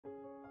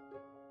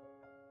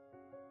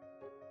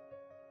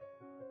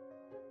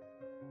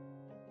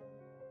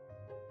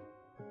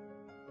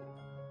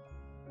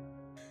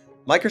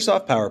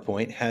Microsoft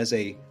PowerPoint has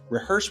a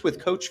Rehearse with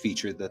Coach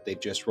feature that they've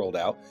just rolled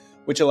out,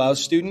 which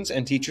allows students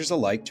and teachers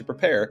alike to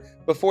prepare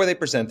before they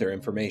present their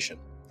information.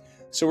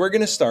 So we're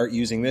going to start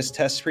using this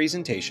test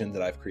presentation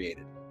that I've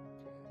created.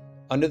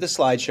 Under the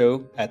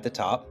slideshow at the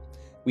top,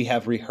 we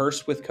have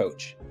Rehearse with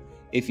Coach.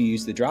 If you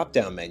use the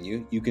drop-down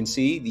menu, you can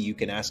see that you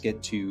can ask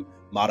it to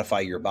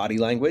modify your body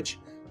language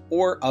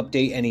or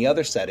update any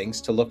other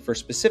settings to look for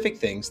specific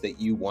things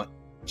that you want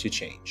to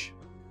change.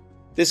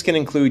 This can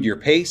include your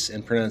pace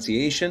and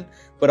pronunciation,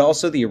 but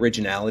also the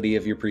originality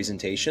of your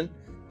presentation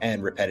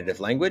and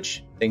repetitive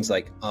language, things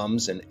like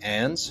ums and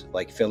ands,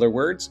 like filler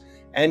words,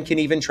 and can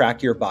even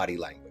track your body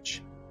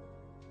language.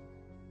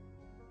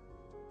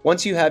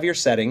 Once you have your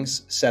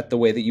settings set the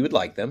way that you would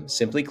like them,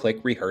 simply click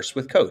Rehearse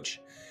with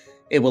Coach.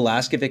 It will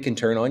ask if it can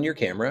turn on your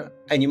camera,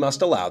 and you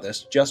must allow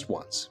this just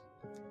once.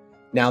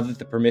 Now that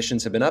the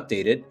permissions have been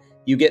updated,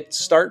 you get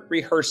Start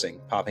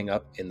Rehearsing popping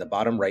up in the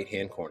bottom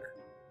right-hand corner.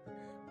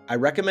 I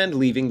recommend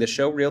leaving the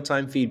Show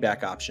Real-Time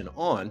Feedback option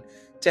on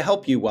to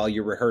help you while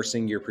you're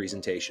rehearsing your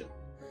presentation.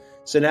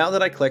 So now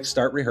that I click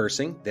Start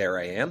Rehearsing, there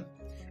I am,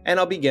 and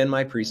I'll begin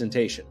my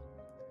presentation.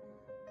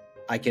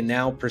 I can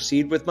now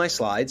proceed with my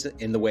slides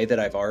in the way that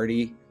I've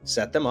already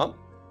set them up.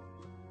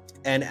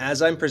 And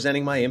as I'm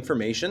presenting my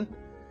information,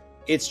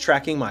 it's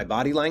tracking my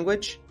body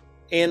language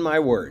and my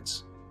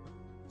words.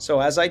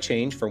 So as I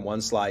change from one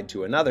slide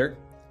to another,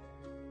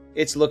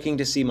 it's looking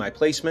to see my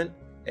placement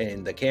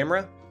in the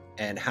camera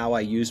and how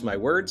I use my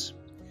words.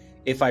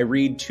 If I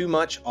read too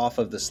much off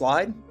of the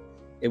slide,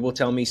 it will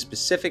tell me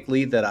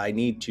specifically that I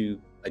need to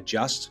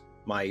adjust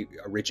my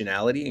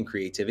originality and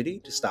creativity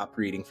to stop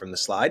reading from the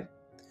slide,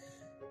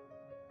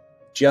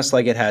 just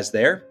like it has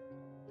there.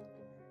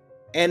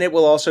 And it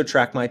will also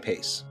track my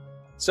pace.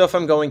 So if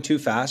I'm going too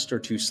fast or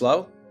too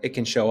slow, it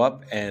can show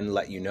up and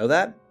let you know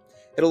that.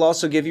 It'll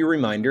also give you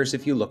reminders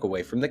if you look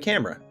away from the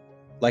camera,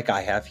 like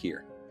I have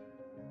here.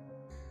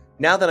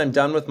 Now that I'm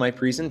done with my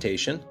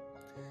presentation,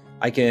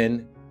 I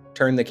can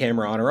turn the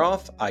camera on or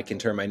off, I can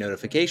turn my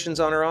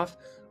notifications on or off,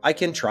 I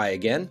can try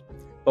again,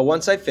 but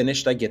once I've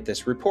finished, I get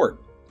this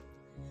report.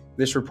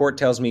 This report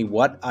tells me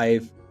what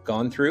I've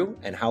gone through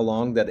and how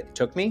long that it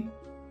took me,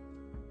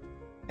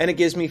 and it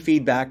gives me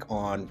feedback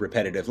on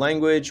repetitive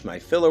language, my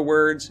filler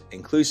words,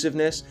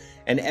 inclusiveness,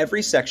 and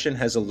every section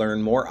has a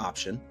Learn More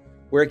option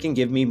where it can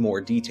give me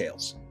more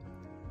details.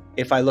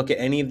 If I look at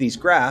any of these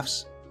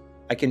graphs,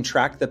 I can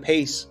track the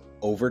pace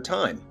over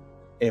time.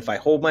 And if I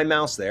hold my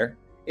mouse there,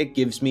 it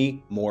gives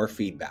me more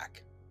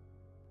feedback.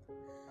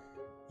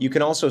 You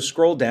can also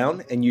scroll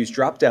down and use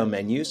drop-down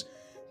menus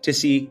to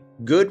see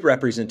good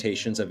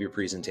representations of your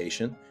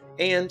presentation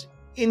and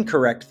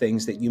incorrect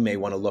things that you may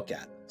want to look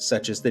at,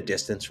 such as the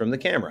distance from the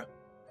camera.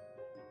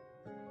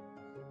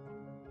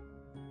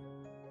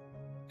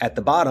 At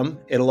the bottom,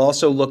 it'll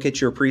also look at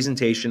your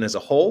presentation as a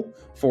whole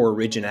for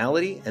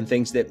originality and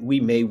things that we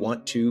may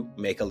want to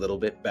make a little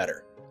bit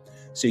better.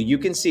 So you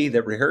can see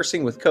that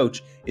Rehearsing with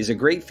Coach is a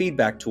great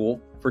feedback tool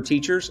for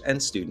teachers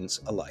and students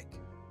alike.